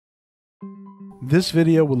This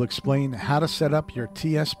video will explain how to set up your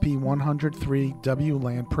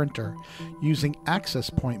TSP100IIIWLAN printer using access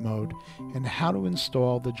point mode and how to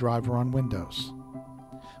install the driver on Windows.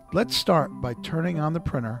 Let's start by turning on the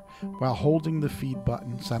printer while holding the feed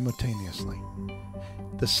button simultaneously.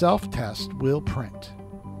 The self-test will print.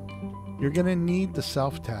 You're going to need the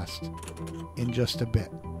self-test in just a bit.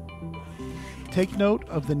 Take note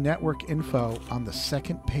of the network info on the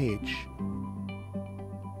second page.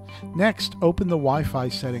 Next, open the Wi-Fi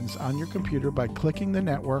settings on your computer by clicking the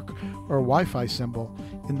network or Wi-Fi symbol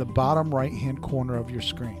in the bottom right-hand corner of your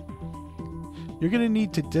screen. You're going to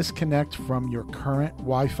need to disconnect from your current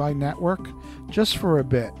Wi-Fi network just for a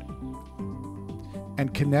bit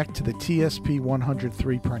and connect to the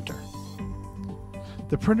TSP100III printer.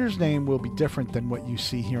 The printer's name will be different than what you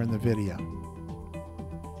see here in the video.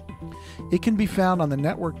 It can be found on the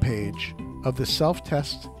network page of the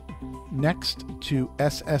self-test next to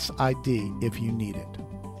SSID if you need it.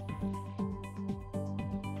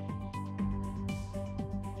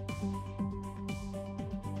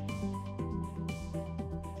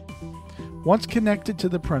 Once connected to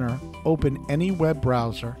the printer, open any web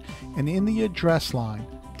browser and in the address line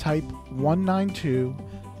type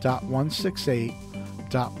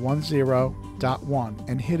 192.168.10.1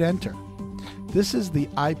 and hit enter. This is the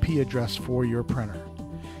IP address for your printer.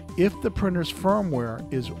 If the printer's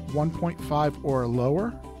firmware is 1.5 or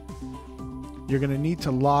lower, you're going to need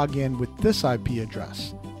to log in with this IP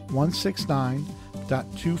address,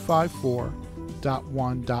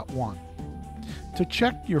 169.254.1.1. To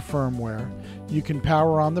check your firmware, you can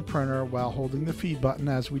power on the printer while holding the feed button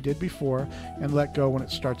as we did before and let go when it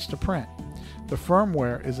starts to print. The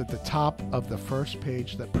firmware is at the top of the first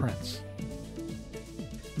page that prints.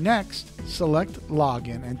 Next, select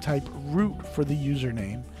Login and type root for the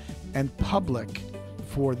username and public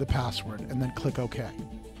for the password, and then click OK.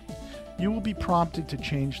 You will be prompted to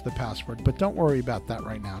change the password, but don't worry about that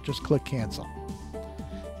right now. Just click Cancel.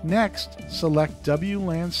 Next, select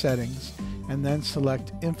WLAN Settings and then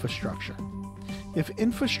select Infrastructure. If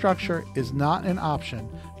Infrastructure is not an option,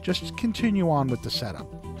 just continue on with the setup.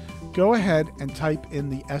 Go ahead and type in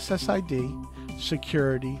the SSID,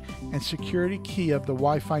 security, and security key of the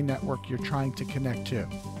Wi-Fi network you're trying to connect to.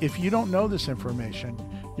 If you don't know this information,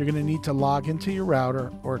 you're going to need to log into your router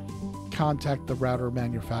or contact the router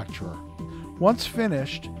manufacturer. Once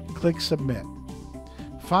finished, click Submit.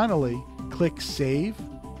 Finally, click Save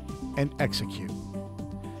and Execute.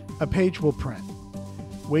 A page will print.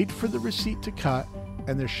 Wait for the receipt to cut,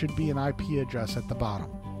 and there should be an IP address at the bottom.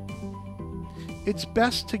 It's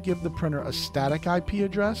best to give the printer a static IP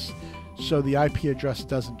address so the IP address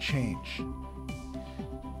doesn't change.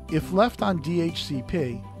 If left on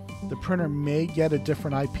DHCP, the printer may get a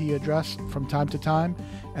different IP address from time to time,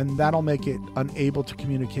 and that'll make it unable to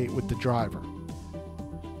communicate with the driver.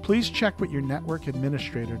 Please check with your network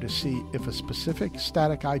administrator to see if a specific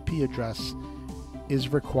static IP address is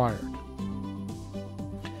required.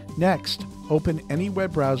 Next, open any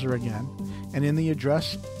web browser again, and in the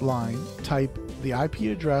address line, type the IP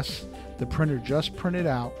address the printer just printed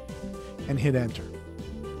out and hit enter.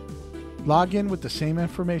 Log in with the same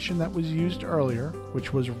information that was used earlier,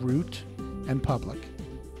 which was root and public.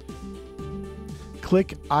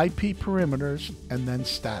 Click IP parameters and then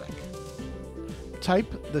static.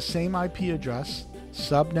 Type the same IP address,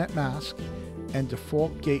 subnet mask, and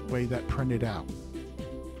default gateway that printed out.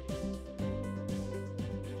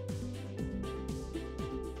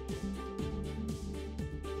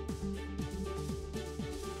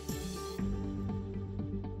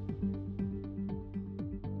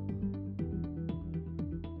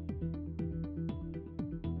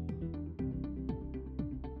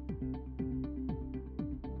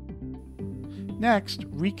 Next,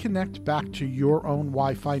 reconnect back to your own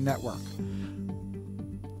Wi-Fi network.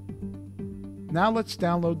 Now let's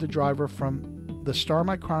download the driver from the Star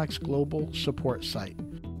Micronics Global Support site.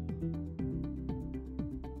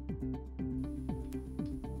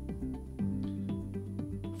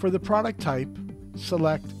 For the product type,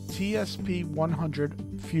 select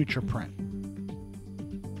TSP100 Future Print.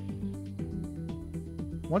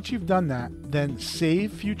 Once you've done that, then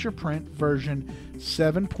save Future Print version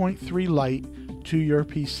 7.3 Lite to your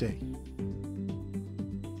PC.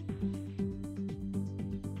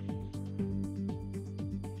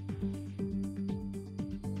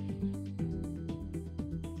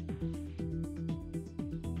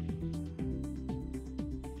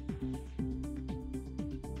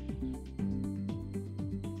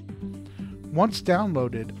 Once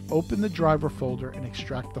downloaded, open the driver folder and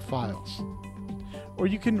extract the files. Or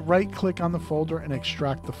you can right-click on the folder and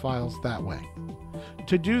extract the files that way.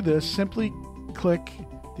 To do this, simply click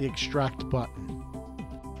the extract button.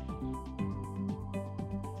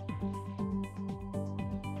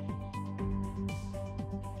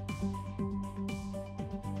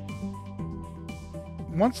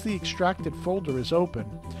 Once the extracted folder is open,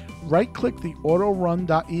 right-click the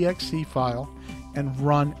autorun.exe file and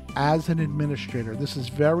run as an administrator. This is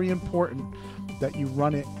very important that you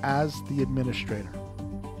run it as the administrator.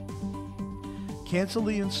 Cancel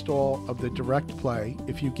the install of the Direct Play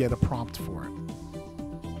if you get a prompt for it.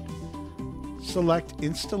 Select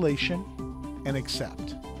Installation and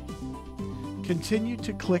Accept. Continue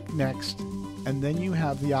to click Next, and then you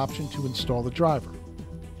have the option to install the driver.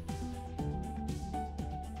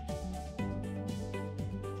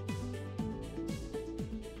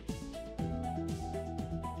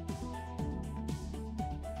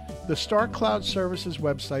 The Star Cloud Services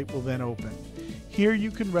website will then open. Here you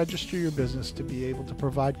can register your business to be able to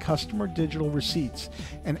provide customer digital receipts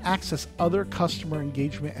and access other customer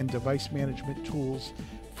engagement and device management tools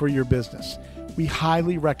for your business. We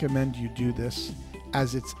highly recommend you do this,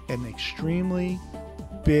 as it's an extremely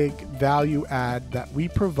big value add that we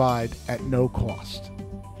provide at no cost.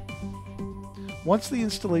 Once the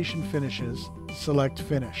installation finishes, select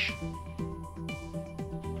Finish.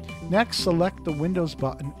 Next, select the Windows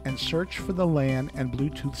button and search for the LAN and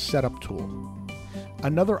Bluetooth setup tool.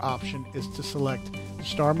 Another option is to select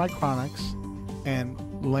Star Micronics and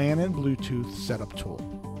LAN and Bluetooth setup tool.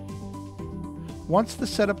 Once the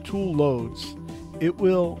setup tool loads, it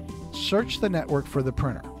will search the network for the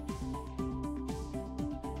printer.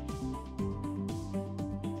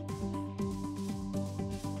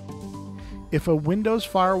 If a Windows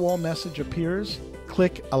firewall message appears,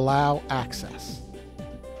 click Allow Access.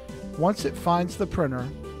 Once it finds the printer,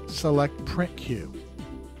 select Print Queue.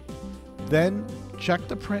 Then check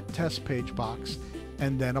the Print Test Page box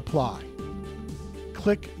and then Apply.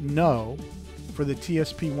 Click No for the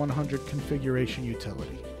TSP100 configuration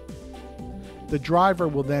utility. The driver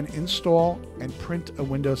will then install and print a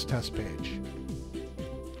Windows test page.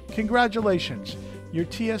 Congratulations! Your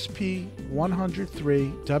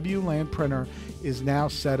TSP100IIIWLAN printer is now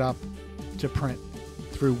set up to print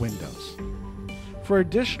through Windows. For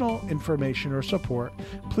additional information or support,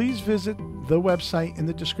 please visit the website in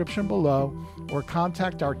the description below or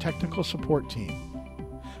contact our technical support team.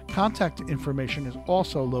 Contact information is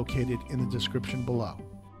also located in the description below.